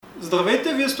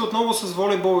Здравейте, вие сте отново с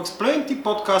Volleyball Explained и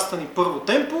подкаста ни Първо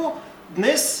темпо.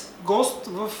 Днес гост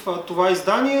в това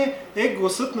издание е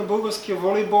гласът на българския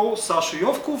волейбол Сашо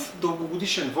Йовков,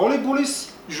 дългогодишен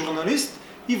волейболист, журналист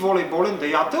и волейболен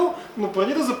деятел. Но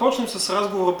преди да започнем с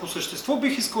разговора по същество,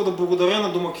 бих искал да благодаря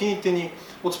на домакините ни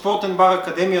от Спортен бар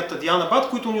Академията Диана Бат,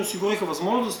 които ни осигуриха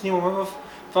възможност да снимаме в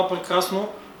това прекрасно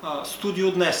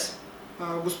студио днес.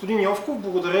 Господин Йовков,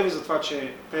 благодаря ви за това,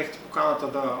 че приехте поканата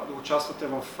да участвате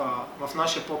в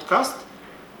нашия подкаст.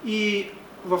 И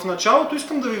в началото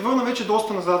искам да ви върна вече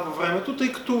доста назад във времето,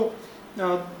 тъй като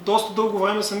доста дълго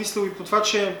време съм мислил и по това,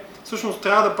 че всъщност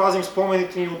трябва да пазим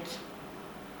спомените ни от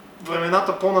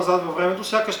времената по-назад във времето,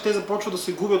 сякаш те започват да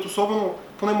се губят, особено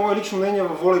поне мое лично мнение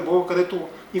във волейбола, където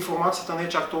информацията не е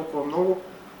чак толкова много.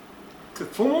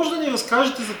 Какво може да ни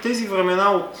разкажете за тези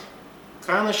времена от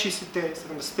края на 60-те,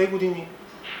 70-те години,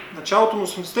 началото на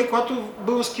 80-те, когато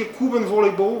българският клубен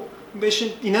волейбол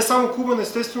беше, и не само клубен,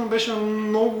 естествено, беше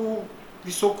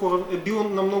бил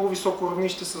на много високо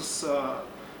равнище с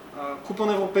Купа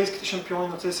на европейските шампиони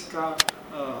на ЦСКА,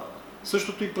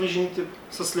 същото и при жените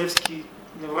с Левски,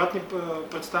 невероятни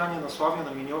представяния на Славия,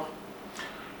 на Миньор.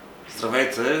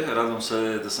 Здравейте, радвам се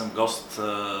да съм гост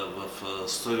в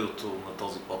студиото на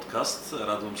този подкаст.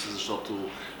 Радвам се, защото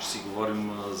ще си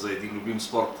говорим за един любим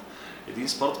спорт. Един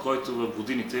спорт, който в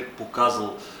годините е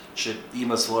показал, че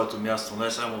има своето място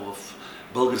не само в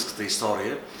българската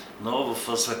история, но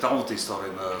в световната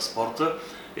история на спорта.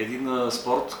 Един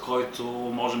спорт, който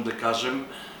можем да кажем,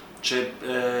 че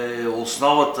е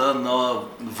основата на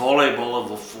волейбола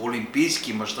в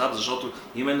олимпийски мащаб, защото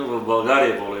именно в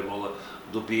България волейбола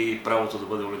доби правото да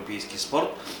бъде олимпийски спорт.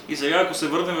 И сега, ако се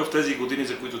върнем в тези години,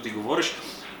 за които ти говориш,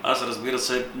 аз разбира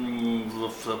се,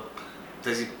 в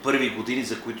тези първи години,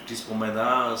 за които ти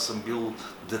спомена, съм бил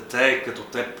дете, като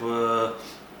теб,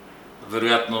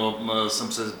 вероятно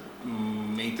съм се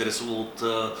интересувал от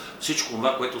всичко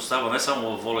това, което става не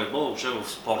само в волейбола, въобще в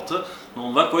спорта, но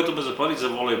това, което ме запали за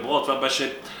волейбола, това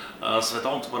беше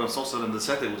световното първенство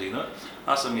 70-та година.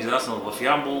 Аз съм израснал в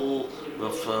Ямбол,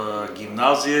 в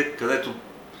гимназия, където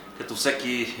като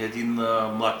всеки един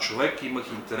млад човек имах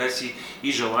интереси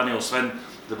и желание, освен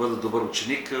да бъда добър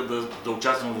ученик, да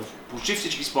участвам в почти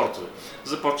всички спортове.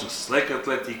 Започнах с лека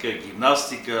атлетика,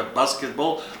 гимнастика,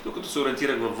 баскетбол, докато се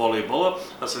ориентирах в волейбола,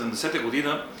 а 70-та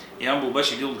година Ямбол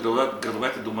беше един от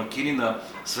градовете домакини на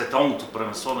световното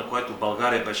първенство, на което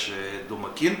България беше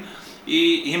домакин.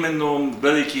 И именно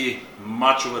гледайки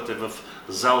мачовете в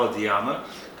зала Диана,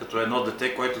 като едно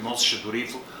дете, което носеше дори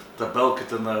в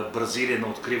табелката на Бразилия на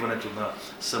откриването на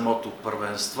самото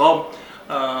първенство,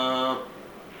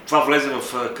 това влезе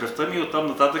в кръвта ми и оттам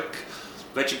нататък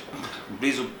вече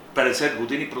близо 50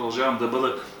 години продължавам да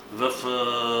бъда в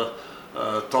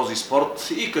този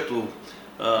спорт и като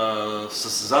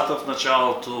състезател в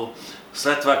началото,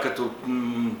 след това като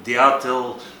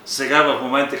деятел, сега в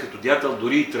момента като деятел,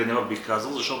 дори и треньор бих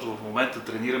казал, защото в момента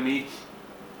тренирам и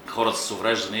хората с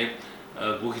увреждания,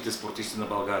 глухите спортисти на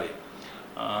България.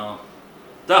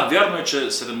 Да, вярно е, че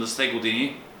 70-те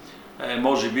години е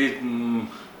може би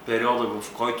периода,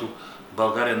 в който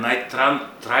България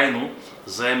най-трайно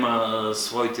заема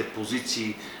своите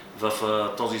позиции в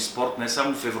този спорт, не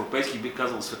само в европейски, бих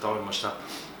казал световен мащаб.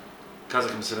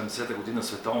 Казахме 70-та година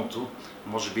световното,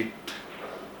 може би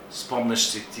спомняш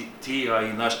си ти, а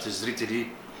и нашите зрители,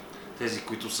 тези,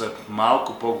 които са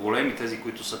малко по-големи, тези,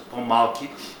 които са по-малки,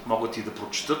 могат и да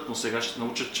прочитат, но сега ще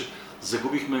научат, че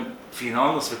загубихме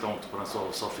финал на световното първенство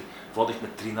в София. Водихме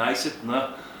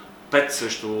 13-5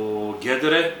 срещу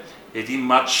ГДР, един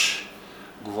матч,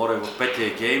 говоря в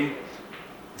петия гейм,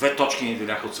 2 точки ни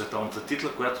деляха от световната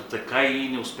титла, която така и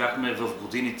не успяхме в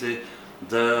годините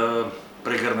да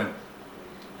прегърнем.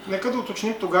 Нека да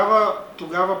уточним,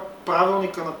 тогава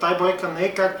правилника на тайбрейка не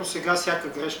е както сега всяка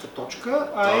грешка точка,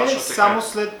 а е само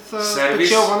след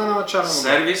спечелване на начален удар.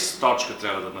 Сервис, точка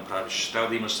трябва да направиш. Трябва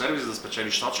да имаш сервис, да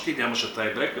спечелиш точки, нямаше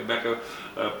тайбрейк, бяха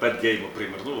 5 гейма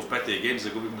примерно. В петия гейм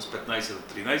загубихме с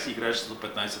 15-13 и играеше до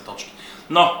 15 точки.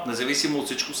 Но, независимо от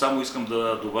всичко, само искам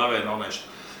да добавя едно нещо.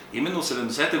 Именно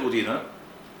 70-та година,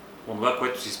 онова,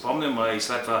 което си спомням, а и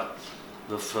след това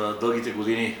в дългите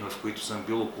години, в които съм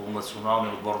бил около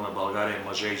националния отбор на България,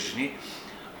 мъже и жени,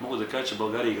 мога да кажа, че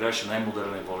България играеше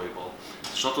най-модерен волейбол.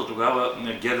 Защото тогава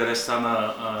ГДР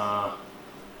стана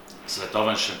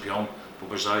световен шампион,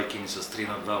 побеждавайки ни с 3-2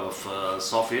 в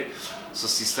София, с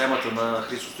системата на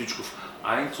Христо Стоичков.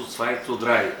 Eins, zwei,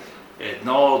 drei. 1,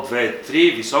 2,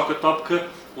 3, висока топка,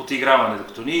 отиграване.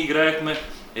 Докато ние играехме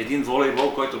един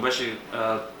волейбол, който беше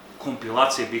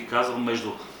компилация, бих казал,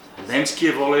 между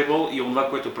немския волейбол и това,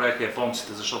 което правиха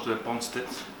японците, защото японците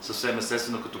съвсем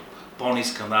естествено като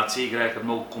по-ниска нация, играеха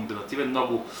много комбинативен,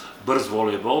 много бърз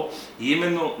волейбол и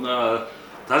именно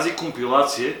тази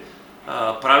компилация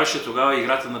правеше тогава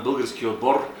играта на българския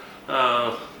отбор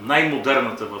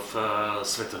най-модерната в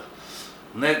света.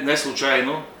 Не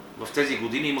случайно в тези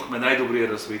години имахме най-добрия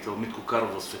разсвоител Митко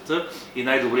Каров в света и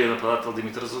най-добрия нападател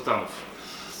Димитър Златанов.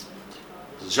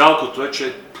 Жалкото е,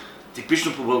 че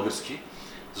типично по-български,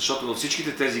 защото във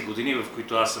всичките тези години, в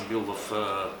които аз съм бил в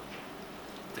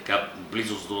така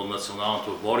близост до националните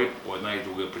отбори по една и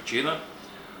друга причина,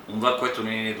 това, което не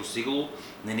ни е достигало,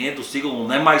 не ни е достигало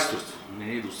не майсторство, не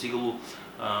ни е достигало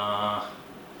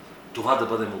това да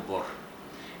бъдем отбор.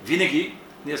 Винаги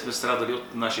ние сме страдали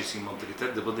от нашия си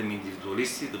менталитет да бъдем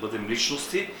индивидуалисти, да бъдем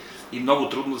личности и много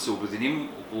трудно да се обединим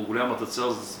около голямата цел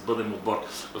да бъдем отбор.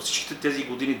 Във всичките тези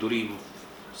години, дори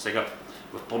сега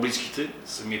в по-близките,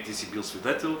 самият ти си бил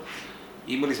свидетел,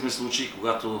 имали сме случаи,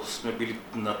 когато сме били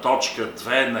на точка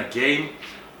 2 на гейм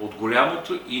от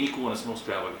голямото и никога не сме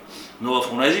успявали. Но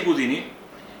в тези години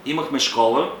имахме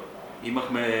школа,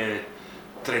 имахме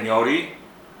треньори,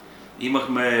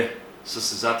 имахме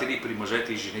състезатели при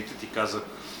мъжете и жените. Ти каза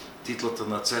титлата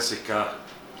на ЦСК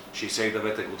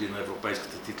 69-та година,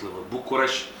 европейската титла в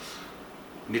Букурещ,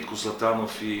 Митко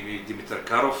Златанов и Димитър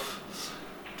Каров.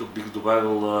 Тук бих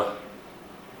добавил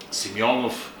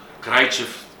Симеонов,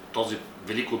 Крайчев, този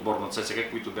велик отбор на ЦСК,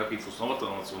 които бяха и в основата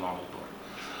на националния отбор.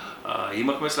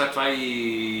 Имахме след това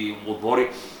и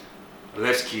отбори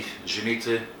Левски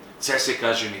жените,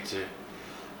 ЦСК жените,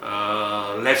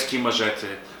 Левски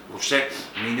мъжете, въобще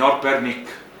Миньор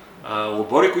Перник,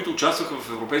 отбори, които участваха в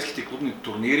европейските клубни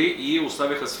турнири и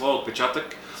оставяха своя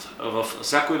отпечатък във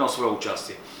всяко едно свое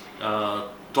участие.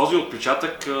 Този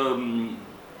отпечатък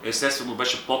естествено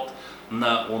беше плод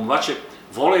на онова, че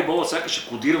волейболът сякаш е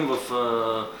кодиран в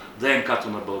ДНК-то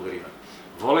на българина.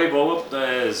 Волейболът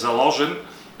е заложен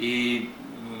и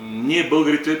ние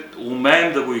българите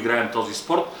умеем да го играем този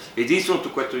спорт.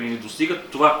 Единственото, което ни достига,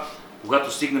 това,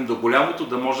 когато стигнем до голямото,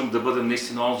 да можем да бъдем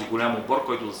наистина онзи голям отбор,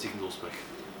 който да стигне до успех.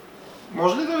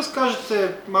 Може ли да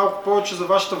разкажете малко повече за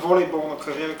вашата волейболна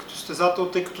кариера като състезател,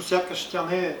 тъй като сякаш тя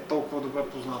не е толкова добре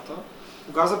позната?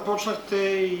 Кога започнахте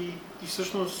и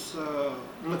всъщност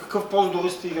на какъв пост дори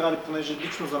сте играли, понеже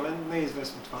лично за мен не е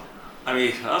известно това?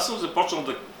 Ами, аз съм започнал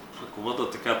да, ако бъда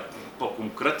така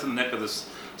по-конкретен, някъде в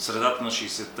средата на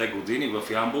 60-те години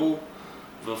в Ямбол,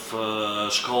 в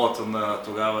школата на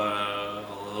тогава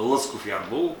Лъсков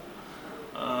Ямбол.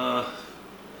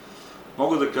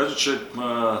 Мога да кажа, че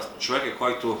човекът,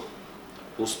 който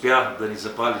успя да ни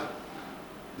запали,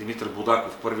 Димитър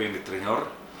Будаков, първият ми треньор,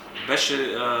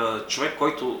 беше човек,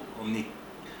 който ни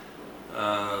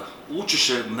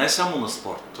учеше не само на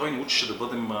спорт, той ни учеше да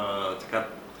бъдем така,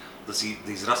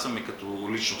 да израстваме като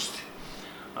личности.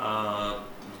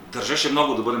 Държеше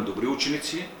много да бъдем добри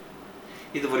ученици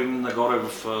и да вървим нагоре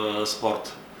в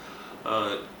спорта.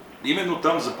 Именно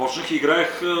там започнах и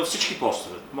играех всички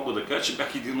постове. Мога да кажа, че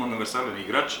бях един универсален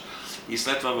играч и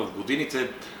след това в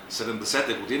годините,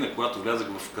 70-та година, когато влязах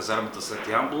в казармата след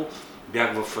Ямбол,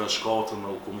 бях в школата на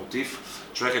Локомотив.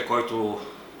 Човекът, който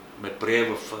ме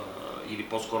прие или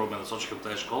по-скоро ме насочи към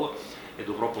тази школа, е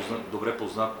добре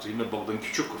познат име Богдан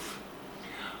Кючуков.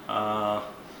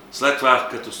 След това,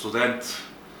 като студент,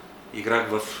 играх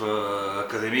в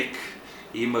Академик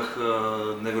и имах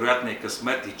невероятния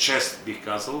късмет и чест, бих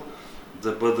казал,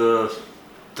 да бъда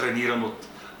трениран от,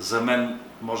 за мен,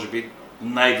 може би,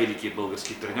 най-великият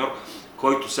български треньор,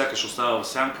 който сякаш остава в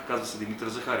сянка, казва се Димитър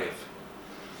Захариев.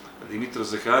 Димитър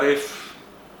Захариев,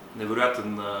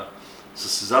 невероятен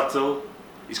състезател,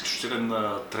 изключителен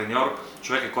треньор,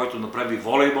 човек, който направи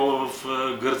волейбола в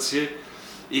Гърция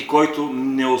и който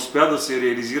не успя да се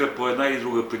реализира по една или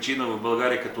друга причина в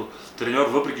България като треньор,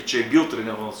 въпреки че е бил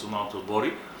треньор на националните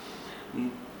отбори.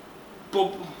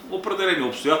 По определени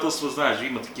обстоятелства, знаеш,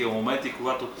 има такива моменти,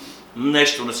 когато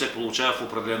нещо не се получава в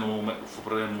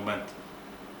определен момент.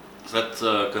 След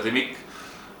Академик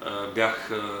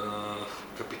бях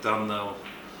капитан на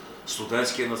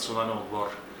студентския национален отбор.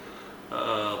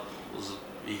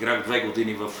 Играх 2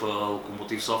 години в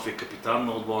Локомотив София, капитан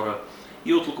на отбора.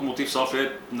 И от Локомотив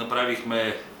София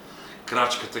направихме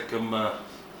крачката към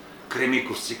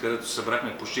Кремиковци, където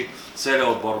събрахме почти целият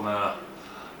отбор на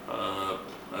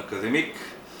Академик,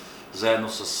 заедно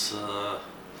с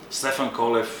Стефан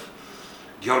Колев,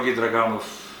 Георги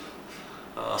Драганов,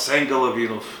 Асен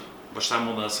Галабинов, баща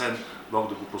му на Асен, Бог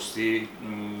да го прости,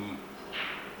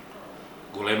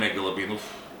 големия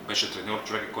Галабинов, беше треньор,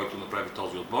 човек, който направи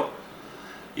този отбор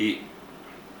и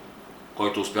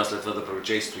който успя след това да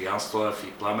привлече и Стоян Стоев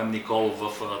и Пламен Николов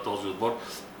в този отбор.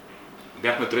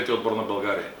 Бяхме третия отбор на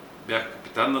България. Бях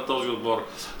капитан на този отбор.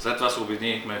 След това се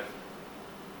обединихме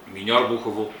Миньор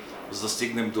Бухово, за да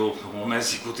стигнем до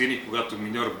тези години, когато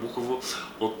Миньор Бухово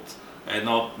от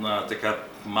едно така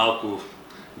малко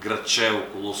градче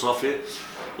около София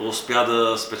успя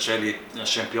да спечели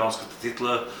шампионската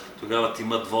титла. Тогава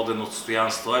тимът воден от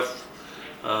Стоян Стоев,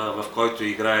 в който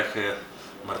играеха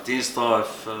Мартин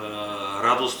Стоев,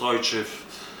 Радо Стойчев,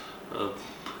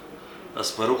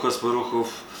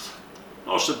 Аспарухов,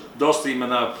 още доста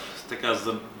имена, така,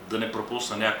 за да не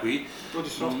пропусна някои.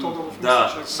 Владислав Тодоров.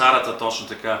 Да, Сарата точно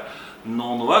така.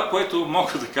 Но това, което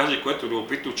мога да кажа, което е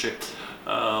любопитно, че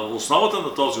основата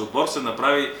на този отбор се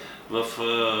направи в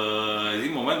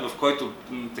един момент, в който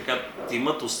така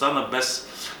тимът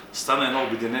стана едно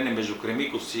обединение между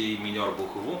Кремиковци и Миньор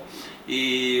Бухово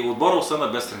и отбора остана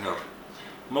без треньор.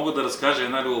 Мога да разкажа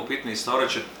една любопитна история,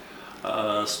 че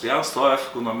Стоян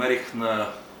Стоев го намерих на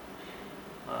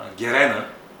Герена,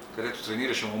 където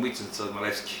тренираше момиченца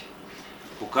Малевски.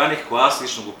 Поканих го, аз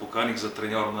лично го поканих за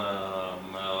треньор на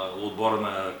отбора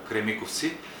на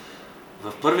Кремиковци.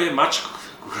 В първия матч,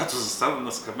 когато застана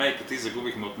на скамейката и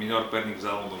загубихме от Миньор Перник в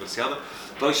зала на Универсиада,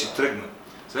 той си тръгна.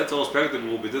 След това успях да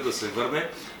го убедя да се върне,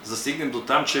 за да стигнем до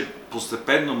там, че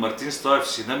постепенно Мартин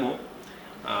Стоев, сина му,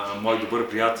 мой добър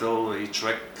приятел и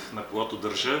човек, на когото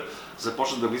държа,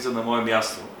 започна да влиза на мое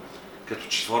място като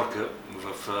четворка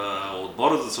в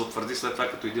отбора, за да се утвърди след това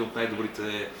като един от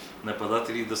най-добрите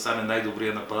нападатели и да стане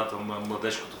най-добрият нападател на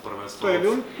младежкото първенство. Той е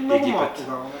бил много малко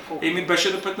тогава. Ми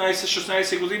беше на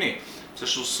 15-16 години.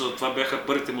 Всъщност това бяха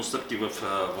първите му стъпки в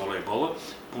волейбола.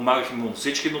 Помагахме му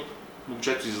всички, но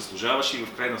момчето си заслужаваше и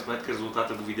в крайна сметка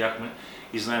резултата го видяхме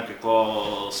и знаем какво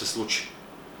се случи.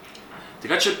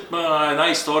 Така че една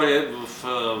история в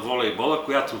волейбола,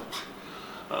 която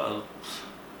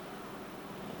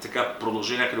така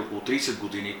продължи някъде около 30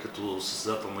 години като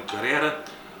създател на кариера,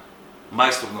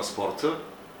 майстор на спорта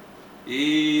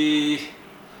и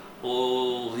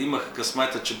имах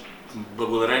късмета, че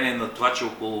благодарение на това, че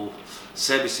около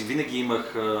себе си винаги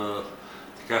имах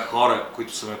така хора,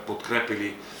 които са ме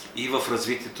подкрепили и в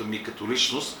развитието ми като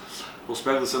личност,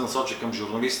 успях да се насоча към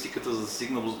журналистиката, за да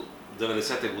стигна до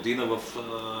 90-та година в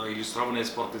илюстрования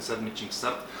спортен седмичник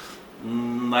Старт,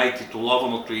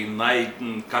 най-титулованото и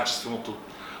най-качественото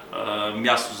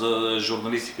място за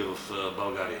журналистика в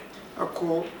България.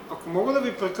 Ако мога да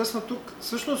ви прекъсна тук,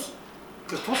 всъщност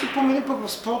какво се промени пък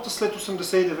в спорта след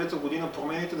 89-та година,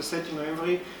 промените 10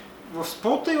 ноември, в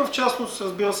спорта и в частност,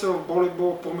 разбира се, в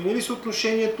волейбол, промени ли се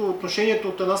отношението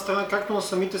от една страна както на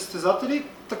самите състезатели,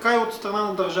 така и от страна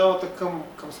на държавата към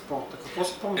спорта? Какво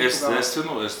се промени тогава?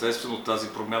 Естествено, тази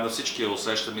промяна всички я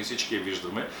усещаме и всички я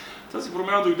виждаме. Тази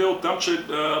промяна дойде от там, че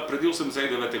преди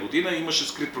 89-та година имаше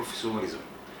скрит професионализъм.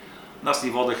 Нас ни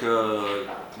водеха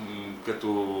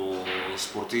като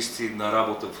спортисти на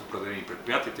работа в определени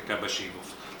предприятия, така беше и в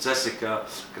ЦСК,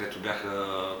 където бяха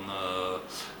на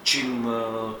чин,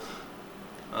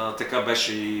 така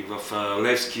беше и в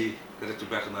Левски, където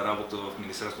бяха на работа в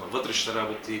Министерството на вътрешните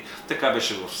работи, така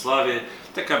беше в Славия,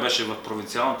 така беше в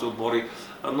провинциалните отбори,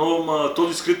 но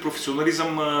този скрит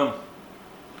професионализъм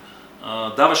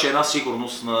даваше една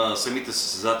сигурност на самите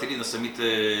състезатели, на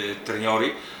самите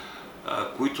треньори,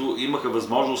 които имаха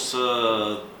възможност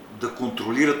да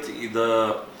контролират и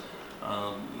да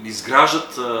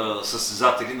изграждат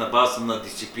състезатели на базата на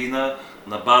дисциплина,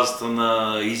 на базата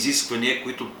на изисквания,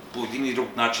 които по един или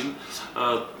друг начин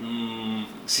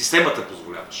системата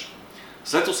позволяваше.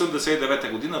 След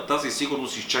 1989 година тази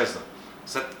сигурност изчезна.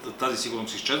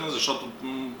 Защото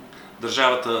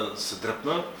държавата се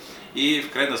дръпна и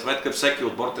в крайна сметка всеки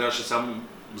отбор трябваше сам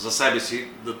за себе си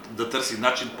да търси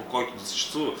начин, по който да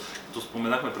съществува. Като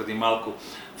споменахме преди малко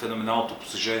феноменалното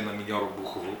постижение на Миньор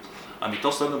Бухово.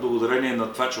 То стана благодарение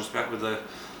на това, че успяхме да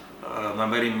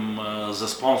намерим за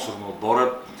спонсор на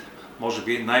отбора, може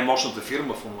би най-мощната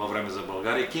фирма в това време за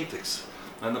България, Кинтекс.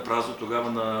 Напразно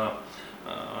тогава на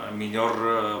Миньор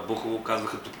Бухово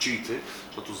казваха топчиите,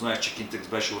 защото знаех, че Кинтекс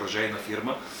беше оръжейна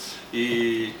фирма.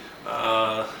 И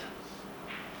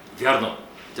вярно,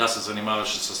 тя се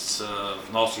занимаваше с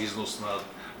внос и износ на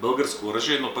българско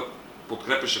оръжие, но пък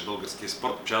подкрепяше българския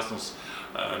спорт, в частност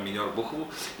Миньор Бухово.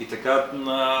 И така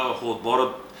на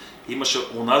отбора имаше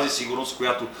онази сигурност,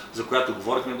 за която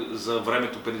говорихме за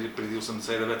времето преди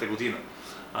 1989 година.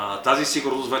 Тази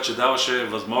сигурност вече даваше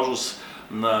възможност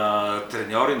на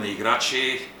треньори, на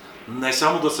играчи не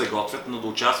само да се готвят, но да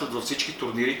участват във всички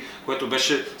турнири, което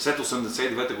беше след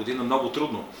 1989 година много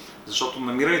трудно. Защото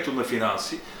намирането на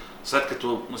финанси, след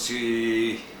като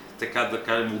си, така да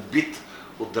кажем, отбит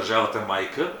от държавата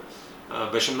майка,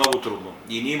 беше много трудно.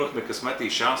 И ние имахме късмета и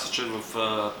шанса, че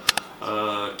в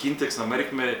Кинтекс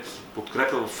намерихме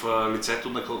подкрепа в лицето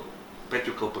на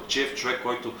Петю Кълпакчиев, човек,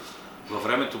 който във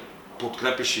времето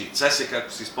подкрепяше и ЦСКА,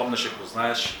 ако си спомняш, ако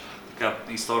знаеш така,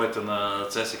 историята на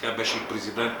ЦСКА, беше и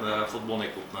президент на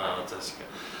футболния клуб на ЦСКА.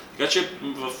 Така че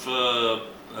в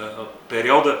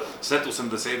периода след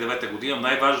 89-та година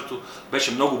най-важното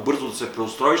беше много бързо да се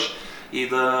преустроиш и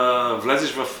да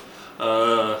влезеш в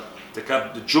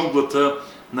така, джунглата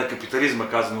на капитализма,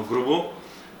 казано грубо,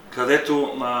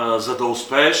 където за да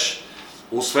успееш,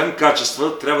 освен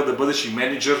качества, трябва да бъдеш и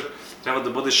менеджер, трябва да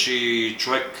бъдеш и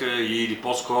човек или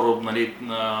по-скоро нали,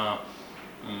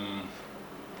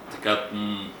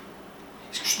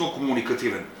 изключително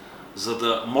комуникативен, за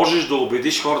да можеш да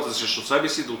убедиш хората срещу себе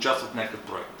си да участват в някакъв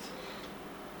проект.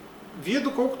 Вие,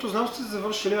 доколкото знам, сте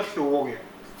завършили археология.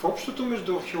 Какво е общото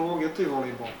между археологията и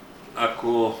волейбол?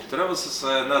 Ако трябва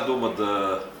с една дума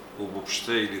да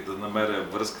обобщя или да намеря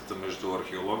връзката между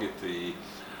археологията и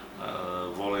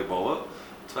волейбола,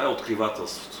 това е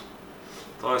откривателството.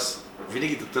 Тоест,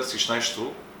 винаги да търсиш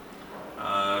нещо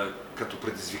като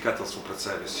предизвикателство пред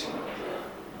себе си.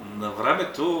 На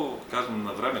времето, казвам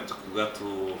на времето,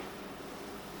 когато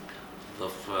в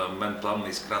мен пламна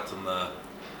искрата на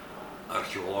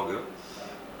археолога,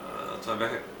 това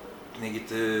бяха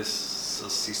книгите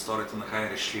с историята на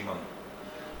Хайнрих Шлиман.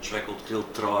 Човек открил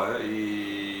Троя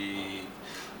и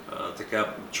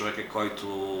така човека, който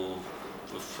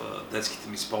в детските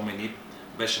ми спомени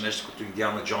беше нещо като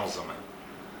Индиана Джонс за мен.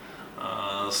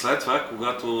 След това,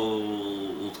 когато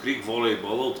открих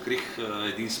волейбола, открих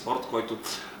един спорт, който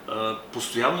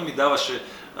постоянно ми даваше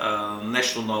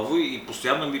нещо ново и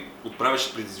постоянно ми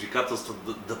отправяше предизвикателства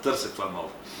да търся това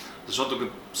ново. Защото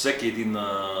всеки един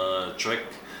човек,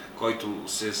 който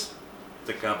се е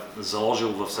така заложил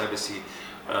в себе си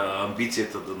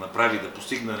амбицията да направи, да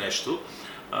постигне нещо,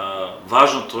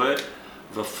 важното е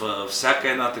в всяка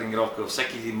една тренировка, във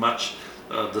всеки един матч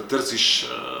да търсиш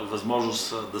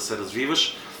възможност да се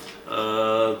развиваш,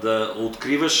 да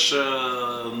откриваш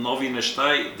нови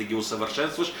неща и да ги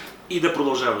усъвършенстваш и да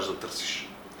продължаваш да търсиш.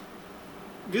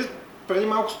 Вие преди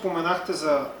малко споменахте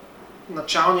за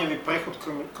началния ви преход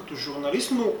като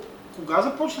журналист, но кога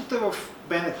започнахте в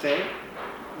БНТ,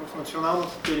 в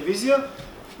националната телевизия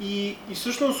и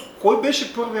всъщност кой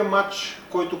беше първият матч,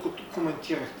 който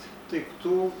коментирахте? Тъй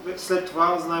като след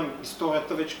това знаем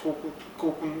историята вече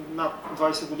колко над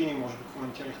 20 години може би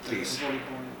коментирахте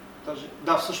волейбол.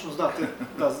 Да, всъщност да,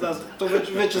 то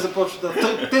вече започва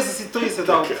да. Те са си 30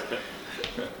 да.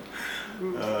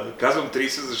 Казвам 30,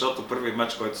 защото първият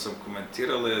матч, който съм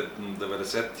коментирал е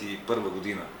 91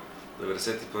 година.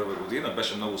 91 година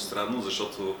беше много странно,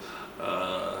 защото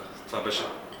това беше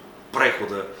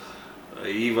прехода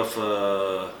и в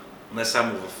не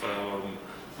само в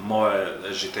моя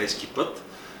житейски път,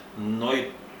 но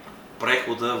и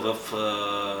прехода в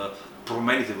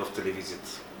промените в телевизията.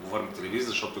 Говорим телевизия,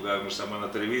 защото тогава имаше само една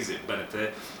телевизия,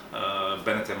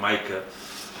 БНТ майка,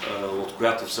 от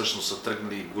която всъщност са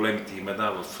тръгнали големите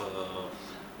имена в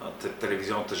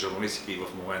телевизионната журналистика и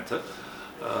в момента.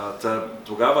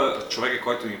 Тогава човека,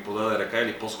 който ми подаде ръка,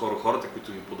 или по-скоро хората,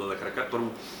 които ми подадаха ръка,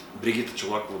 първо Бригита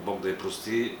Чолакова, Бог да я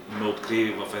прости, ме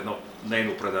откри в едно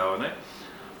нейно предаване.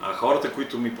 А хората,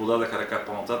 които ми подадаха ръка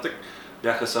по-нататък,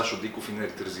 бяха Сашо Диков и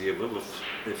Нели Терзиева в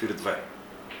Ефир 2.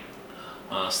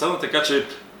 Стана така, че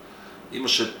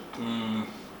имаше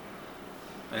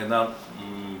една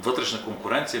вътрешна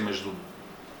конкуренция между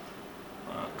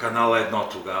канала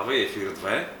 1 тогава и Ефир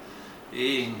 2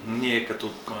 и ние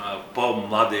като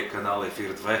по-младия канал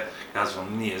Ефир 2,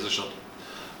 казвам ние, защото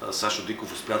Сашо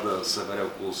Диков успя да събере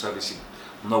около себе си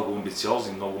много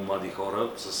амбициозни, много млади хора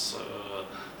с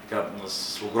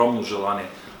огромно желание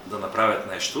да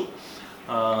направят нещо.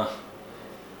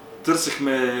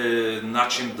 Търсихме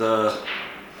начин да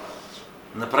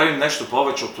направим нещо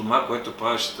повече от това, което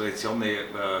правеше традиционния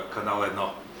канал 1.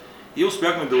 И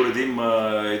успяхме да уредим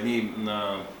едни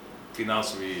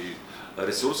финансови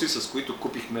ресурси, с които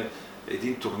купихме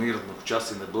един турнир на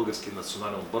участие на българския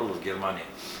национален отбор в Германия.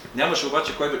 Нямаше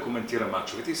обаче кой да коментира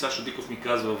мачовете и Сашо Диков ми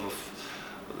казва в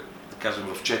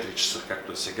 4 часа,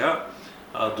 както е сега,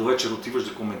 до вечер отиваш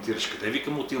да коментираш. Къде?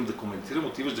 Викам, отивам да коментирам,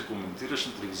 отиваш да коментираш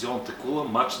на телевизионната кула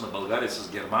матч на България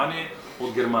с Германия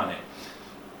от Германия.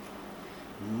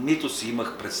 Нито си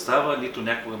имах представа, нито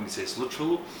някога ми се е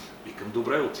случвало. Викам,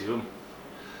 добре, отивам.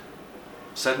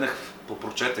 Седнах,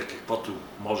 попрочетах каквото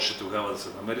можеше тогава да се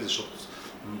намери, защото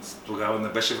тогава не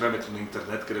беше времето на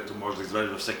интернет, където можеш да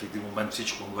извадиш във всеки един момент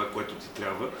всичко това, което ти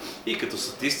трябва. И като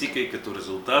статистика, и като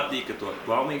резултати, и като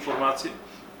актуална информация.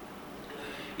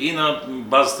 И на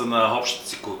базата на общата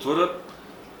си култура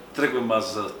тръгвам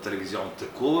аз за телевизионната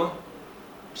кула.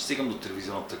 Стигам до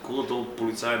телевизионната кула, долу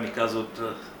полицаи ми казват,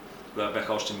 тогава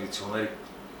бяха още милиционери,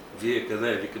 Вие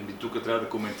къде? Викам, тук трябва да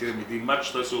коментирам един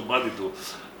матч. Той се обади до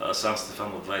Сан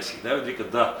Стефано 29. Вика,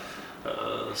 да,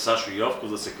 Сашо Йовков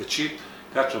да се качи.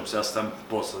 Качвам се аз там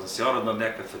по асансьора на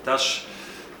някакъв етаж,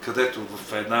 където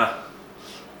в една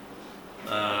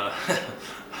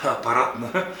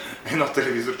апаратна, едно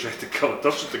телевизорче е такова,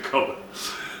 точно такова,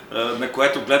 на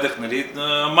което гледах, нали,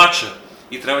 матча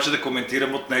и трябваше да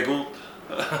коментирам от него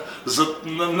за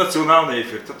националния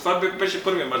ефир. Това беше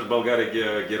първият мач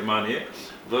България-Германия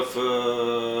в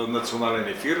национален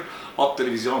ефир от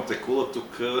телевизионната кула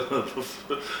тук в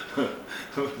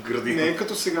градина. Не е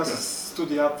като сега с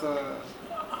студията.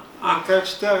 Така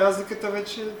че тя разликата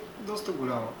вече е доста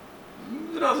голяма.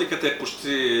 Разликата е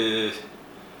почти,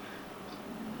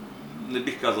 не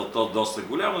бих казал то доста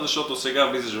голяма, защото сега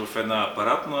влизаш в една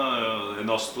апаратна,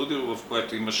 едно студио, в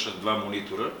което имаш два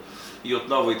монитора и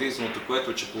отново единственото,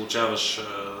 което е, че получаваш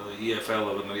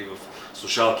EFL-а, нали, в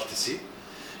слушалките си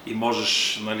и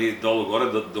можеш, нали, долу-горе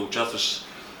да участваш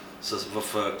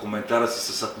в коментара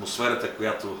си с атмосферата,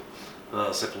 която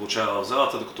се получава в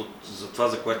залата, докато за това,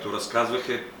 за което разказвах,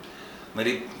 е,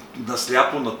 нали,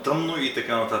 насляпо, на тъмно и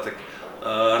така нататък.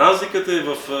 Разликата е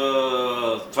в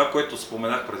това, което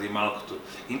споменах преди малкото.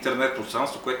 Интернет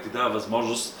пространство, което ти дава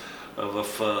възможност в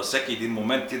всеки един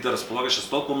момент ти да разполагаш с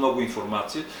толкова много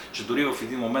информация, че дори в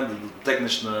един момент да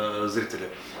дотегнеш на зрителя.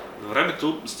 Във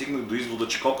времето стигнах до извода,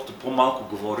 че колкото по-малко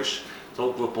говориш,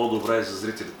 толкова по-добре е за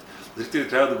зрителите. Зрителите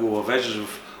трябва да го въвеждаш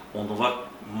в онова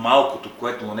малкото,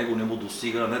 което на него не му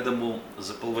достига, а не да му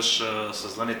запълваш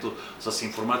съзнанието с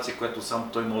информация, която сам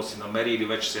той може да си намери или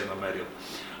вече се е намерил.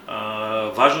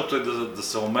 Важното е да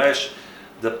се умееш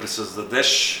да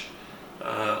пресъздадеш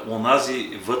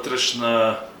онази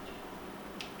вътрешна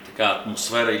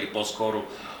атмосфера или по-скоро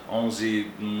онзи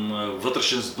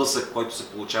вътрешен сблъсък, който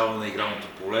се получава на игралното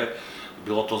поле,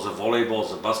 било то за волейбол,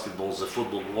 за баскетбол, за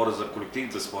футбол, говоря за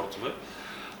колективните спортове,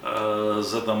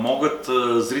 за да могат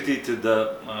зрителите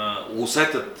да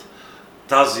усетят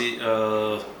тази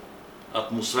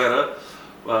атмосфера,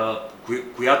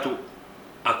 която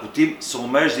ако ти се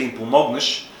умееш да им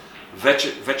помогнеш,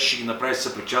 вече ще ги направиш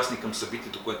съпричастни към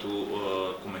събитието, което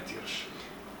коментираш.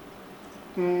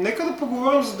 Нека да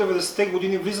поговорим за 90-те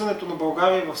години, влизането на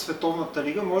България в Световната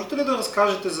лига. Можете ли да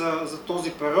разкажете за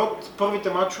този период? Първите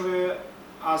мачове,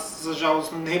 аз за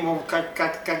жалост не имам как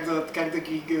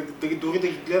дори да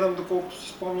ги гледам, доколкото си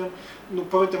спомням, но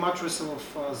първите мачове са в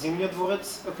Зимния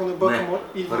дворец, ако не бъркам.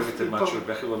 Първите мачове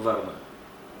бяха във Варна.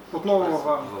 Отново във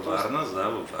Варна. Във Варна, да,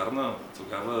 във Варна.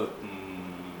 Тогава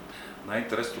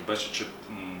най-интересното беше, че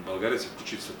България се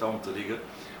включи в Световната лига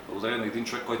благодарение на един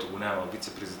човек, който го няма,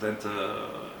 вице-президента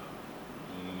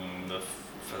на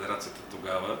федерацията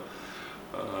тогава,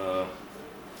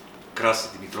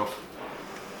 Краси Димитров.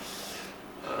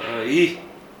 И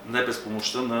не без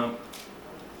помощта на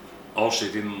още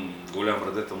един голям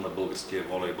радетел на българския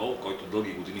волейбол, който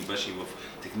дълги години беше и в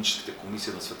техническата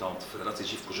комисия на Световната федерация,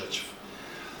 Живко Жечев.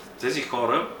 Тези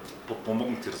хора,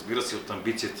 подпомогнати, разбира се, от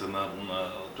амбицията на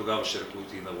тогавашния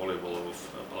ръководител на волейбола в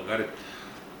България,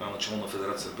 начало на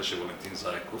федерацията беше Валентин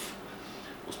Заеков,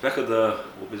 успяха да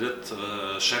убедят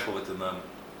шефовете на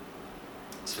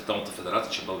Световната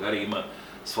федерация, че България има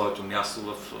своето място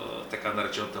в така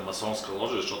наречената масонска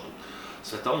ложа, защото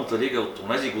Световната лига от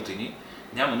тези години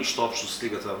няма нищо общо с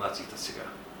Лигата на нациите сега.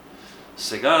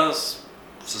 Сега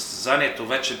състезанието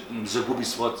вече загуби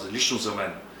своята, лично за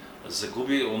мен,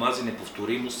 загуби онази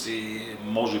неповторимост и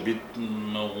може би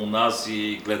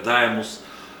онази гледаемост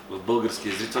в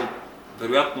българския зрител.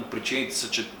 Вероятно причините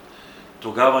са, че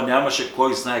тогава нямаше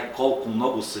кой знае колко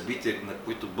много събития, на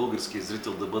които българският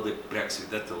зрител да бъде пряк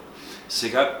свидетел.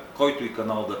 Сега, който и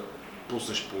канал да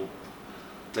пуснеш по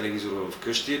телевизора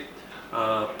вкъщи,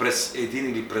 през един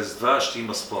или през два ще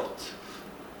има спорт.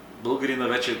 Българина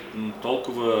вече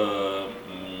толкова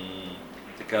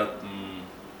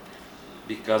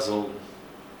бих казал,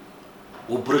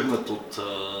 обръгнат от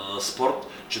спорт,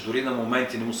 че дори на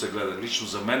моменти не му се гледа. Лично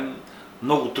за мен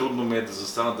много трудно ми е да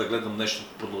застана да гледам нещо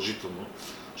продължително,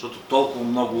 защото толкова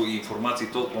много информация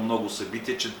и толкова много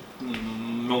събития, че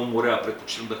ме уморява,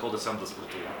 предпочитам да ходя сам да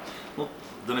спортувам. Но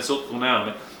да не се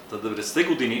отклоняваме. Та 90-те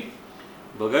години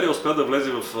България успя да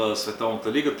влезе в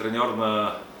Световната лига. Треньор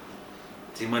на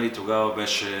тима ни тогава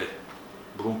беше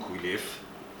Брунко Илиев.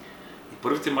 И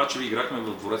първите мачове играхме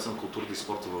в Двореца на културата и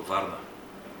спорта във Варна.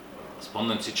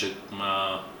 Спомням си, че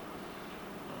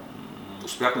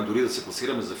успяхме дори да се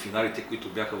класираме за финалите, които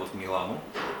бяха в Милано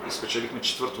и спечелихме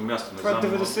четвърто място. Това е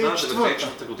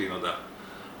 94-та година, да.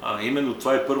 Именно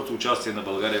това е първото участие на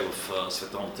България в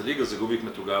Световната лига.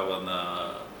 Загубихме тогава на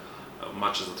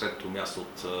матча за третото място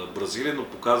от Бразилия, но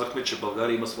показахме, че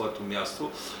България има своето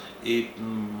място И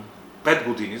 5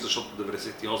 години, защото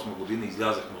 98 година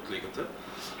излязахме от лигата,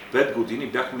 5 години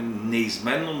бяхме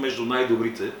неизменно между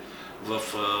най-добрите в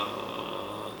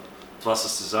това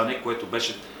състезание, което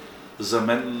беше за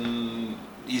мен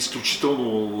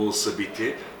изключително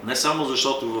събитие. Не само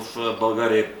защото в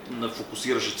България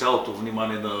фокусираше цялото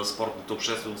внимание на спортната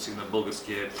общественост и на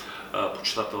българския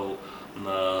почитател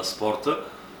на спорта,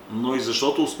 но и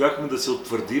защото успяхме да се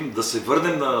утвърдим, да се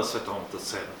върнем на световната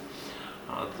сцена.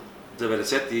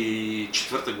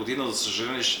 1994 година, за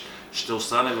съжаление, ще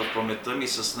остане в паметта ми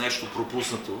с нещо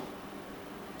пропуснато,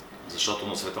 защото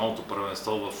на световното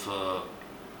първенство в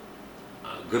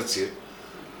Гърция,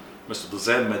 вместо да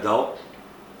вземем медал,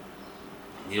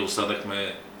 ние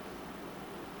останахме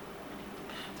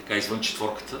така извън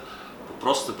четворката, по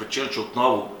простата причина, че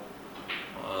отново,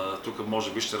 тук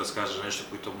може би ще разкажа нещо,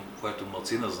 което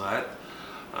малцина знаят,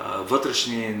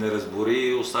 вътрешни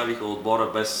неразбори оставиха отбора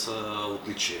без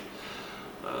отличие.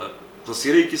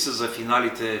 Класирайки се за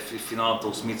финалите, финалната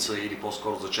осмица или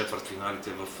по-скоро за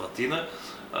четвъртфиналите в Атина,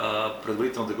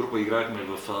 предварителната група играхме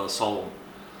в Солун.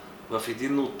 В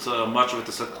един от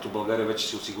мачовете, след като България вече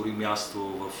си осигури място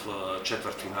в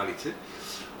четвъртфиналите,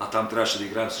 а там трябваше да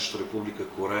играем срещу Република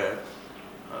Корея,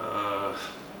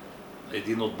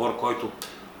 един отбор, който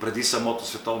преди самото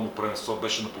световно първенство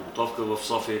беше на подготовка в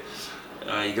София,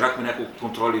 играхме няколко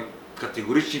контроли,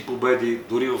 категорични победи,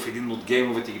 дори в един от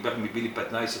геймовете ги бяхме били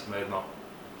 15-1.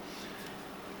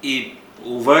 И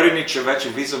уверени, че вече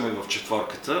влизаме в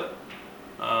четворката,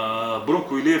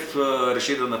 Брунко Илиев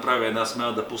реши да направи една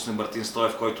смяна, да пусне Мартин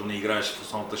Стоев, който не играеше в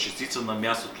основната шестица, на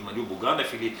мястото на Любо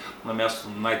Ганев или на мястото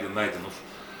на Найден Найденов.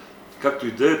 Както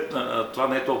и да е, това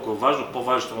не е толкова важно,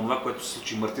 по-важното е това, което се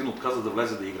случи. Мартин отказа да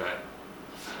влезе да играе,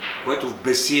 което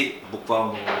вбеси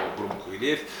буквално Брунко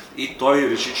Илиев и той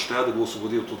реши, че трябва да го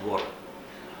освободи от отбора.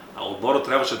 А отбора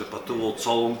трябваше да пътува от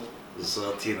Солун за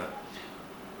Атина.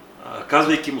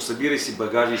 Казвайки му, събирай си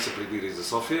багажи и се прибирай за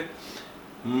София,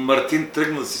 Мартин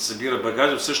тръгна да си събира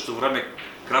багажа, в същото време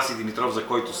Краси Димитров, за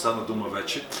който стана дума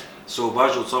вече, се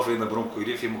обажда от София на Брунко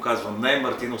Илиев и му казва: не,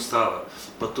 Мартин остава,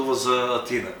 пътува за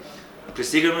Атина.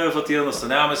 Пристигаме в Атина,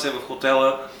 настаняваме се в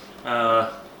хотела.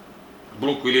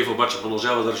 Брунко Илиев обаче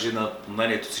продължава да държи на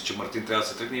мнението си, че Мартин трябва да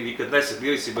се тръгне и вика: днес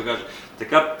събирай си багажа.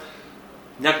 Така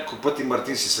няколко пъти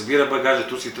Мартин си събира багажа,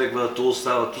 ту си тръгва, ту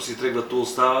остава, ту си тръгва, ту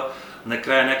остава.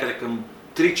 Накрая някъде към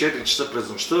 3-4 часа през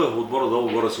нощта отбора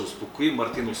долу-горе се успокои,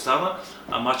 Мартин остана,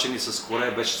 а мачът ни с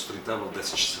Корея беше сутринта в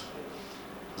 10 часа.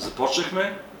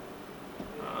 Започнахме,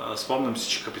 спомням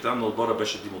си, че капитан на отбора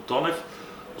беше Димо Тонев,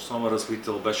 основен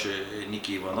разпределител беше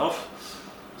Ники Иванов,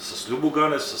 с Любо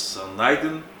Ганев, с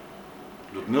Найден,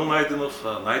 Людмил Найденов,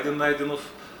 Найден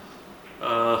Найденов.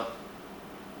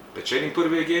 Печелим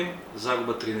първия гейм,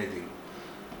 загуба 3-1.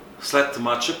 След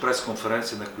матча,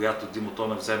 пресконференция, на която Димо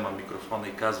Тонев взема микрофона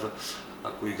и казва: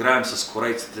 ако играем с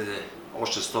корейците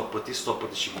още 100 пъти, 100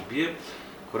 пъти ще ги бие.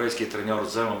 Корейският треньор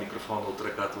взема микрофона от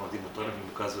ръката на Димо Тонев и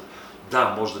му казва: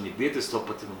 да, може да ни биете 100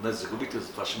 пъти, но днес загубите,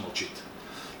 затова ще мълчите.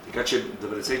 Така че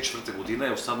 1994 година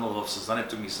е останала в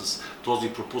съзнанието ми с този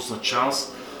пропуснат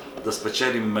шанс да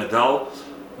спечелим медал,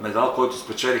 който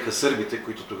спечелиха сърбите,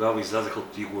 които тогава излязаха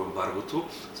от югоембаргото,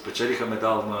 спечелиха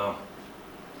медал на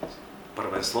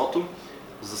първенството,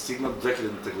 за да стигнат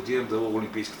 2000-та година до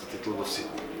олимпийската титла в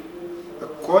Сидни.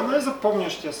 Кой е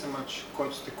най-запомнящия се матч,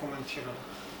 който сте коментирали?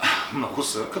 Много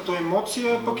са. Като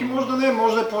емоция, пък и може да не е,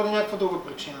 може да е поради някаква друга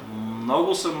причина.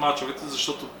 Много са мачовете,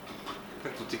 защото,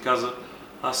 както ти каза,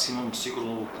 аз имам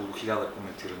сигурно около 1000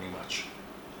 коментирани матча.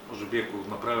 Може би ако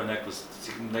направя някаква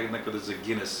статистика, някъде за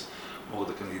Гинес мога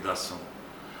да кандидатствам.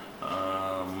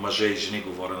 Мъже и жени,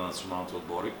 говоря на националните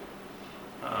отбори.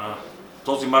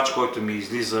 Този матч, който ми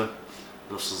излиза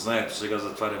в съзнанието, сега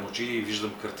затварям очи и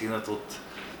виждам картината от...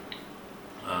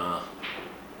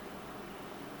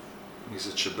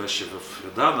 мисля, че беше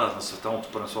на световното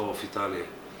първенство в Италия.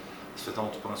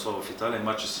 Световното първенство в Италия,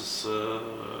 матча с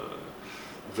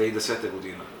 2010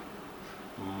 година.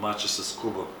 Матча с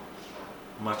Куба.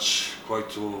 Матч,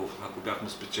 който, ако бяхме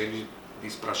спечели,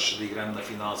 изпращаше да играем на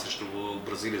финала срещу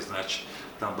Бразилия. Значи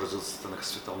там бразилците станаха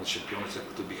световни шампиони, след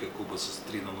като биха Куба с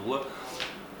 3-0.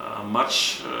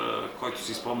 Матч, който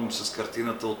си спомням с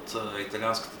картината от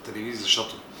италианската телевизия,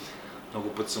 защото много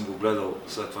пъти съм го гледал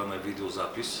след това на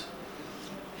видеозапис.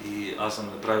 И аз съм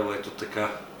направил ето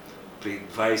така, при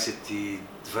 22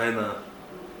 на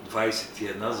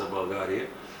 21 за България,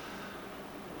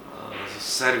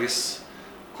 сервис,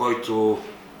 който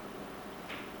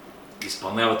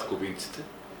изпълняват кубинците,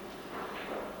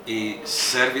 и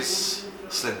сервис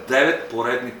след 9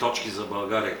 поредни точки за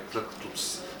България, след като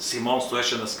Симон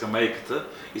стоеше на скамейката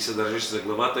и се държеше за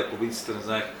главата, а кубинците не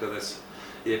знаеха къде са.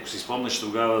 И ако си спомнеш,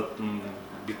 тогава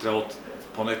би трябвало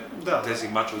поне тези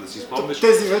мачове да си спомнеш.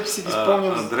 Тези вече си ги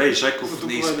спомням. Андрей Жеков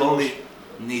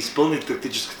не изпълни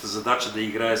тактическата задача да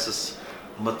играе с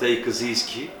Матей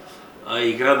Казийски, а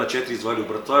игра на 4 с Валио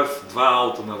Братоев, 2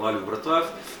 аута на Валио Братоев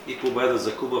и победа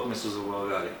за Куба вместо за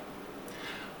България.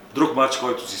 Друг матч,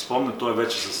 който си спомня, той е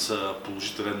вече с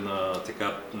положителен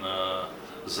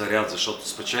заряд, защото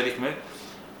спечелихме.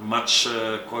 Матч,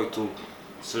 който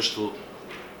също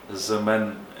за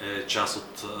мен е част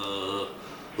от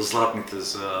златните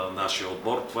за нашия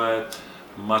отбор. Това е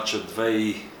матча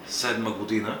 2007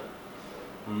 година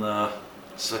на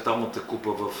Световната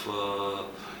купа в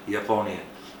Япония.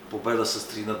 Победа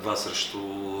с 3-2 срещу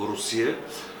Русия.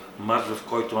 Матч, в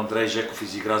който Андрей Жеков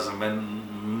изигра за мен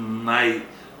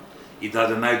и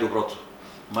даде най-доброто.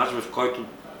 Матч, в който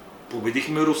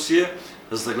победихме Русия,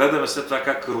 за да гледаме след това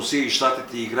как Русия и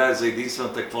Щатите играят за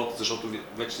единствената квота, защото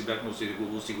вече си бяхме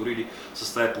осигурили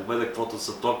с тази победа квота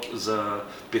за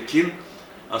Пекин,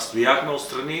 а стояхме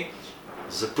отстрани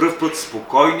за пръв път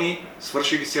спокойни,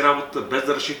 свършили си работа, без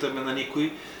да разчитаме на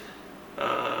никой.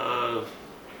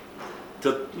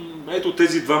 Ето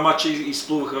тези два матча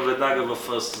изплуваха веднага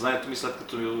в съзнанието ми, след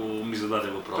като ми зададе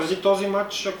въпрос. Преди този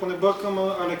матч, ако не бъркам,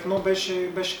 Алекно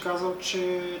беше казал,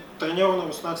 че треньора на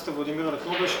руснаците Владимир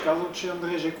Алекно беше казал, че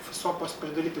Андрей Жеков е слаб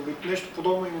разпределител. Нещо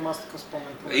подобно имам аз такъв спомен.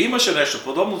 Имаше нещо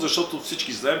подобно, защото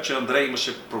всички знаем, че Андрей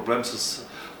имаше проблем с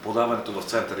подаването в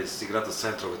центъра и с играта с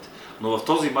центровете. Но в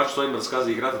този матч той им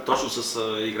разказа играта точно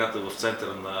с играта в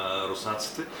центъра на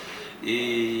руснаците.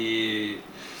 И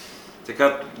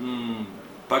така,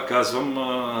 пак казвам,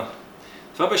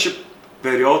 това беше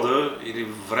периода или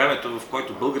времето, в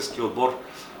който българският отбор,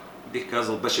 бих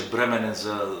казал, беше бременен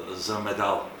за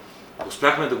медал.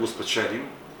 Успяхме да го спечелим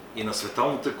и на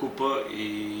Световната купа,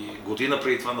 и година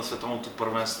преди това на Световното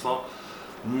първенство,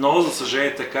 но за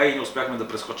съжаление така и не успяхме да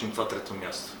прескочим това трето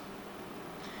място.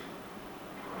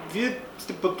 Вие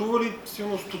сте пътували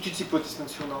силно стотици пъти с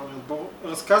националния отбор.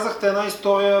 Разказахте една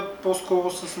история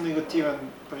по-скоро с негативен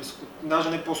призход. Даже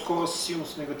не по-скоро, с силно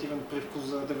с негативен привкус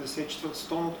за 94-та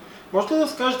столното. Можете ли да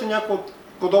разкажете някоя от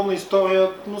подобна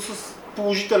история, но с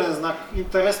положителен знак,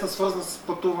 интересна, свързана с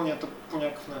пътуванията по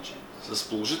някакъв начин? С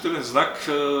положителен знак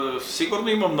сигурно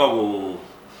има много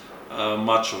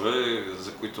матчове,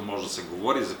 за които може да се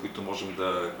говори, за които можем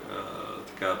да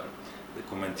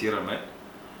коментираме.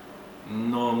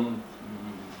 Но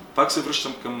пак се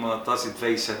връщам към тази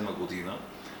 2007 година.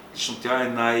 Лично тя е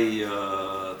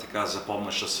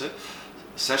най-запомняща се.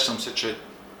 Сещам се, че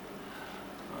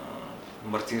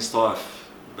Мартин Стоев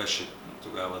беше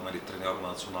тогава треньор на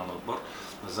националния отбор.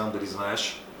 Не знам дали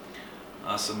знаеш,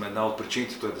 аз съм една от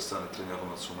причините той да стане треньор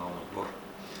на националния отбор.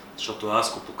 Защото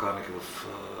аз го поканих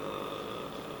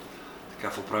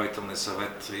в управителния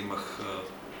съвет, имах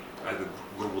айде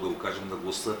грубо да го кажем,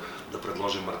 наглостта да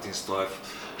предложим Мартин Стоев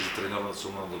за треньор на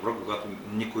националния отбор, когато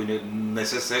никой не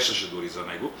се сещаше дори за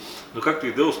него. Но както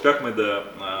и да, успяхме да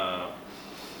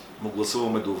му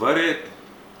гласуваме доверие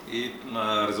и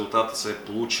резултатът се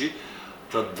получи.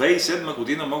 Та 2007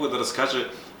 година мога да разкажа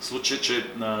случай,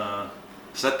 че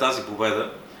след тази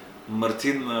победа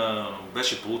Мартин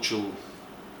беше получил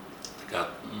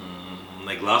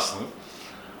негласно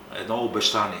едно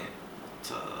обещание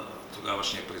от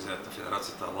тогавашния президент на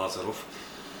федерацията Лазаров,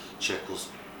 че ако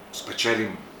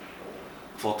спечелим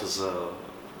квота за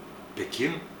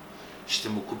Пекин, ще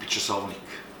му купи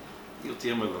часовник. И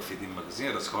отиваме в един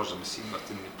магазин, разхождаме си,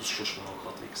 Мартин ми послушва на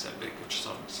ухото и къде какъв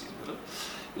часовник си избира.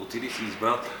 И отидих и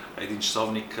избрал един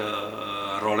часовник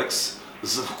Rolex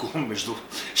за около между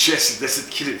 6 и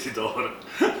 10 хиляди долара.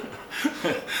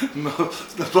 Но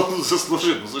напълно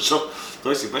заслужено, защото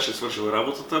той си беше свършил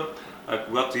работата, а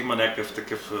когато има някакъв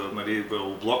такъв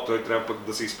облог, той трябва пък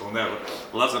да се изпълнява.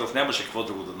 Лазаров нямаше какво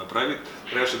друго да направи,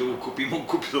 трябваше да го купи, му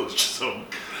купил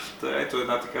часовник. Ето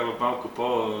една такава малко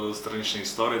по-странична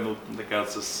история, но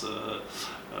с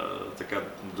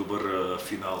добър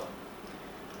финал.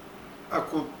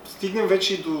 Ако стигнем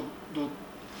вече до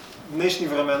днешни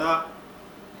времена,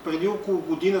 преди около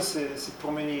година се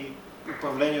промени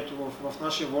управлението в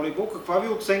нашия волейбол. Каква ви е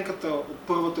оценката от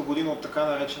първата година от така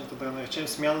наречената, да наречем,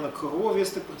 смяна на Карула? Вие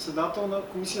сте председател на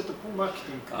комисията по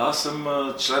маркетинг. Аз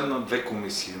съм член на две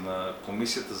комисии, на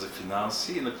комисията за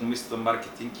финанси и на комисията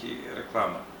маркетинг и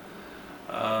реклама.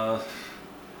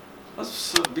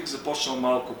 Аз бих започнал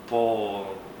малко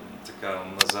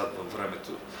назад във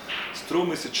времето. Струва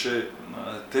ми се, че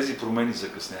тези промени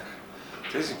закъсняха.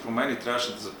 Тези промени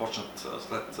трябваше да започнат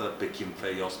след Пекин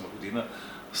 2008 година,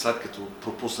 след като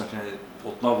пропуснахме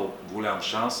отново голям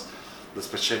шанс да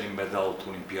спечелим медал от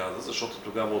Олимпиада, защото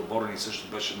тогава отборът ни също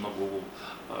беше много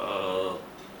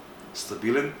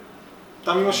стабилен.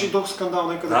 Там имаше и друг скандал,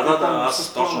 нека да припомним,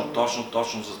 аз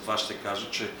точно за това ще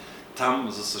кажа, че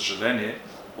там, за съжаление,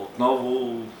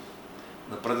 отново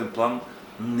на преден план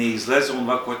не излезе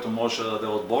това, което може да даде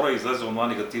отбора, излезе това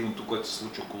негативното, което се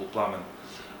случи около Пламен.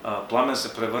 Пламен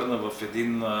се превърна в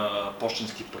един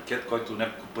пощенски пакет, който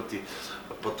няколко пъти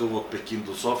пътува от Пекин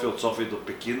до София, от София до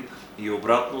Пекин и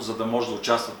обратно, за да може да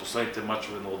участва в последните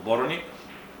мачове на отбора ни.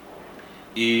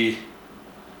 И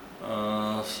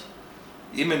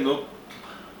именно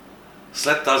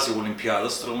след тази Олимпиада,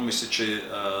 струва ми се, че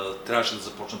трябваше да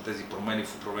започнат тези промени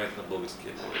в управлението на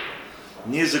българския волейбол.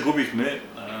 Ние загубихме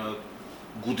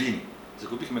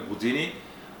години,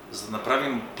 за да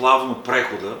направим плавно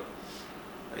прехода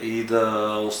и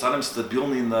да останем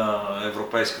стабилни на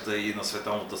европейската и на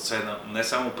световната сцена, не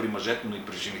само при мъжете, но и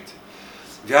при жените.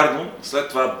 Вярно, след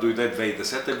това дойде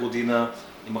 2010 година,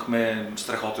 имахме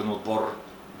страхотен отбор,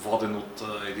 воден от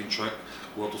един човек,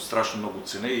 когото страшно много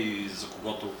ценя и за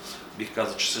когото бих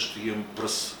казал, че също имам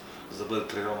пръст за да бъде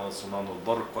тренер на националния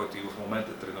отбор, който и в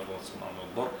момента е тренер на националния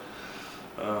отбор.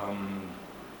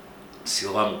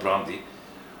 Силвано Пранди.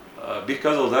 Бих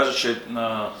казал даже, че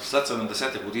след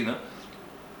 70-та година,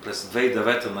 през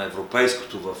 2009-та на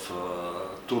европейското в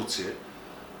Турция,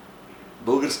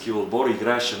 българският отбор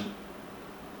играеше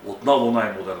отново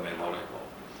най-модерния волейбол.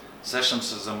 Сещам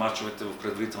се за мачовете в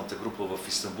предварителната група в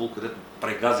Истанбул, където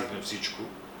прегазихме всичко.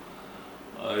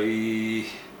 И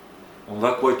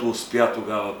това, което успя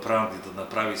тогава Пранди да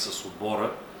направи с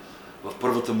отбора в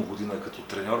първата му година като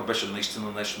треньор, беше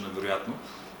наистина нещо невероятно.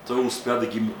 Той успя да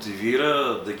ги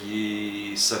мотивира, да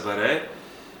ги събере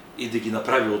и да ги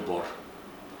направи отбор.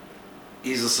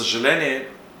 И за съжаление,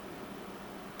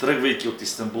 тръгвайки от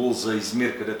Истанбул за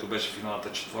Измир, където беше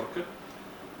финалната четворка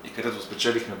и където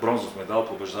спечелихме бронзов медал,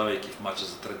 побеждавайки в матча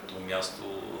за третото място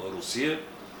Русия,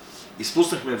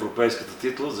 изпуснахме европейската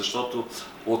титла, защото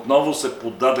отново се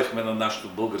поддадахме на нашето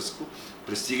българско,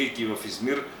 пристигайки в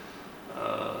Измир.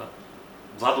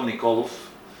 Владо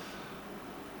Николов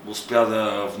успя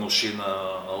да внуши на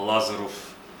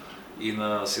Лазаров и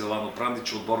на Силвано Пранди,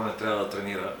 че отбора не трябва да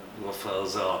тренира в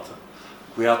залата,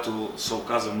 която се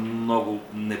оказа много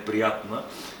неприятна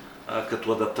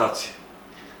като адаптация.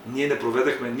 Ние не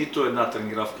проведахме нито една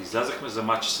тренировка. Излязахме за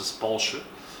матч с Полша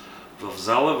в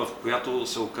зала, в която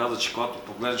се оказа, че когато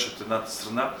погледнеш от едната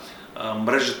страна,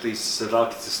 мрежата и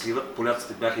седалките се сливат.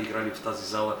 Поляците бяха играли в тази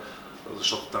зала,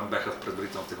 защото там бяха в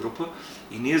предварителната група.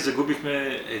 И ние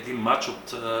загубихме един матч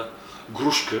от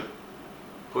Грушка,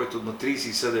 който на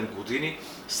 37 години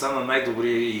стана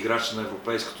най-добрият играч на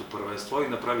европейското първенство и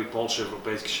направи Полша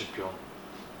европейски шампион.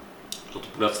 Защото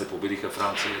поляците победиха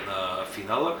Франция на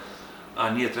финала, а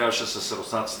ние трябваше с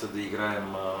руснаците да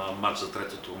играем матч за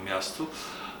третото място.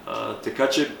 Така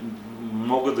че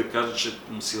мога да кажа, че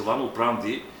Силвано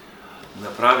Пранди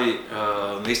направи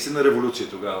наистина революция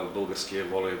тогава в българския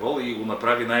волейбол и го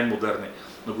направи най-модерни.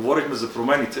 Но говорихме за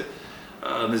промените.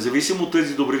 Независимо от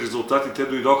тези добри резултати, те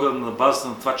дойдоха на базата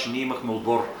на това, че ние имахме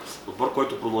отбор. Отбор,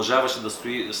 който продължаваше да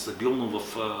стои стабилно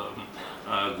в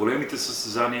големите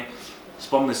състезания.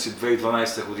 Спомня си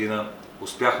 2012 година,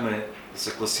 успяхме да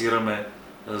се класираме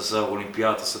за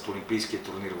Олимпиадата след Олимпийския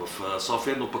турнир в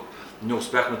София, но пък не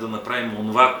успяхме да направим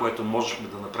онова, което можехме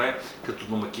да направим като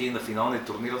домакини на финалния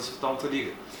турнир на Световната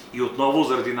лига. И отново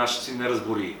заради нашите си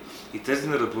неразбории. И тези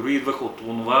неразбории идваха от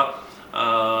онова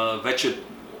вече,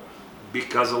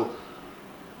 бих казал,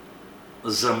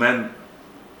 за мен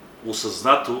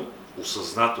осъзнато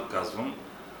казвам,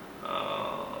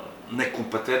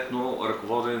 некомпетентно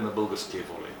ръководене на българския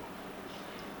волейбол.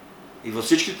 И във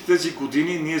всичките тези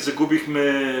години ние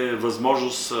загубихме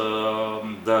възможност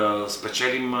да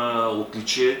спечелим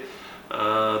отличие,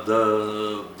 да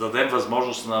дадем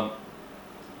възможност на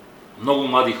много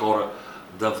млади хора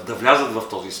да влязат в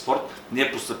този спорт.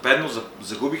 Ние постепенно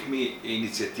загубихме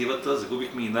инициативата,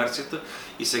 загубихме инерцията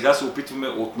и сега се опитваме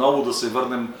отново да се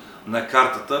върнем на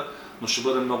картата, но ще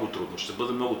бъде много трудно. Ще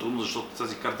бъде много трудно, защото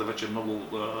тази карта вече е много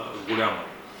голяма.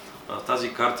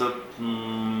 Тази карта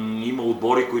има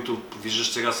отбори, които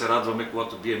виждаш, сега се радваме,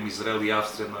 когато бием Израел и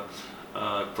Австрия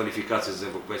на квалификация за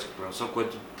европейско първенство,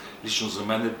 което лично за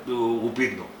мен е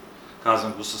обидно.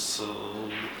 Казвам го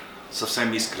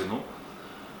съвсем искрено.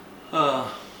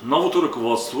 Новото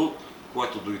ръководство,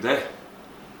 което дойде,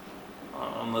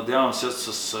 надявам се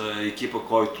с екипа,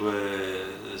 който е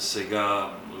сега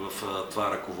в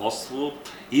това ръководство,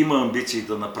 има амбиции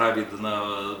да направи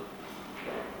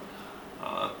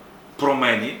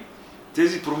промени.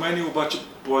 Тези промени обаче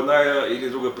по една или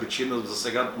друга причина за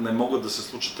сега не могат да се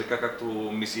случат така, както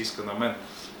ми се иска на мен.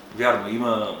 Вярно,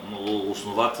 има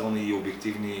основателни и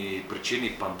обективни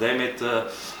причини.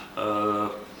 Пандемията,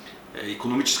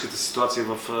 икономическата ситуация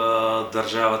в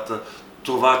държавата,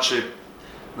 това, че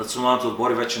националните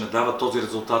отбори вече не дават този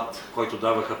резултат, който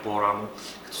даваха по-рано.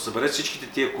 Като събере всичките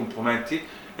тия компоненти,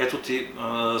 ето ти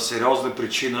сериозна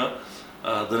причина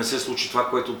да не се случи това,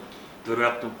 което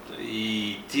вероятно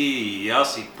и ти, и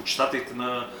аз, и почитателите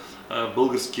на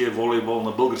българския волейбол,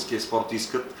 на българския спорт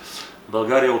искат.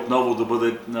 България отново да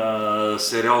бъде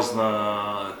сериозна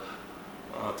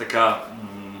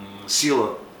сила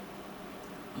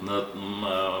на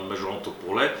международното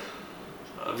поле.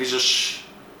 Виждаш,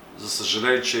 за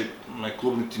съжаление, че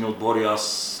клубните ни отбори,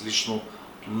 аз лично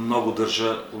много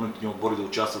държа клубните ни отбори да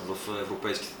участват в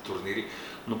европейските турнири,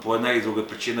 но по една или друга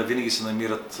причина винаги се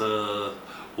намират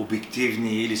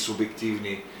обективни или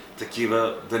субективни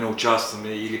такива да не участваме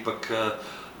или пък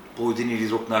по един или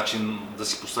друг начин да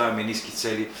си поставяме ниски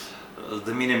цели,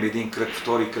 да минем един кръг,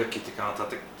 втори кръг и така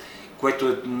нататък, което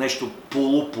е нещо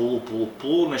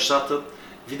полу, нещата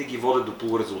винаги водят до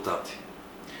полурезултати.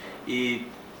 И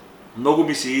много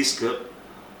ми се иска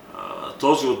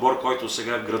този отбор, който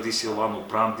сега гради Силвано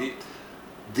Пранди,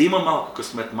 да има малко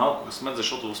късмет,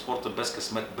 защото в спорта без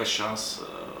късмет, без шанс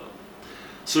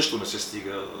също не се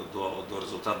стига до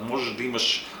резултат. Можеш да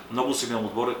имаш много силен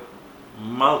отбор,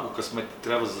 малко късмет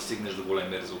трябва да стигнеш до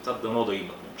големия резултат, дано да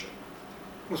имат момче.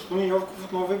 Господин Йовков,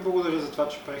 отново ви благодаря за това,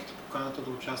 че приехте поканата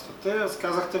да участвате.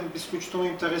 Разказахте изключително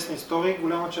интересни истории,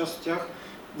 голяма част от тях,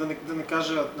 да не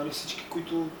кажа всички,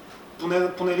 които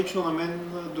поне лично на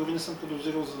мен, дори не съм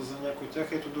подозирал за някой от тях.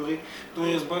 Ето дори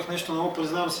разбрах нещо ново,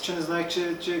 признавам се, че не знаех,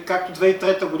 че както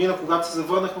 2003 година, когато се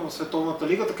завърнахме в Световната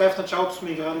лига, така и в началото сме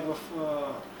играли в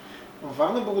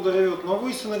Варна. Благодаря ви отново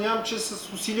и се надявам, че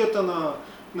с усилията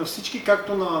на всички,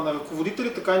 както на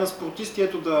ръководители, така и на спортисти,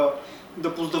 ето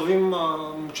да поздравим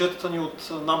момчетата ни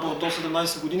от набор до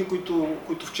 17 години,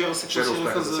 които вчера се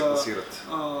класираха за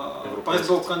през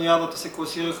Балканиадата, се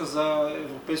класираха за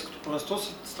Европейското първенство.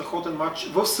 Страхотен матч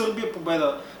в Сърбия,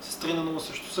 победа с 3-0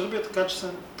 срещу Сърбия,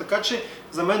 така че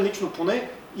за мен лично поне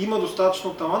има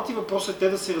достатъчно талант и въпросът е те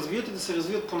да се развият и да се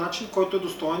развият по начин, който е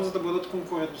достоен, за да бъдат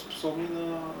конкурентоспособни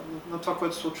на това,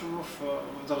 което се случва в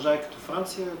държави като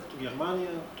Франция, като Германия,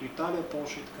 като Италия,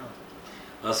 Полша и така нататък.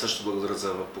 Аз също благодаря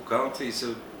за поканата и се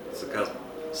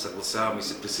съгласявам и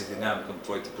се присъединявам към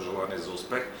твоите пожелания за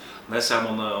успех. Не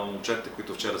само на момчетите,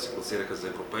 които вчера се класираха за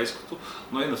европейското,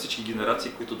 но и на всички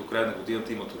генерации, които до края на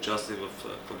годината имат участие в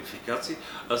квалификации,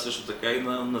 а също така и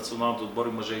на националните отбори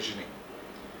мъже и жени.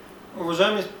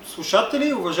 Уважаеми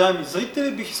слушатели, уважаеми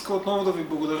зрители, бих искал отново да ви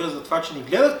благодаря за това, че ни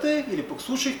гледахте или пък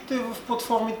слушахте в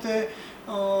платформите,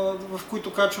 в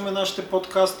които качваме нашите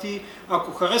подкасти.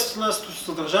 Ако харесвате нашето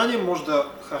съдържание, може да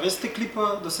харесате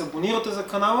клипа, да се абонирате за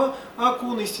канала. Ако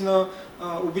наистина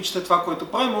обичате това, което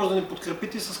правим, може да ни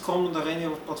подкрепите с скромно дарение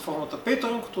в платформата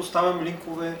Patreon, като оставям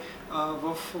линкове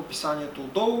в описанието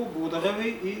отдолу. Благодаря ви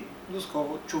и до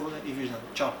скоро чуване и виждане.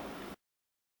 Чао!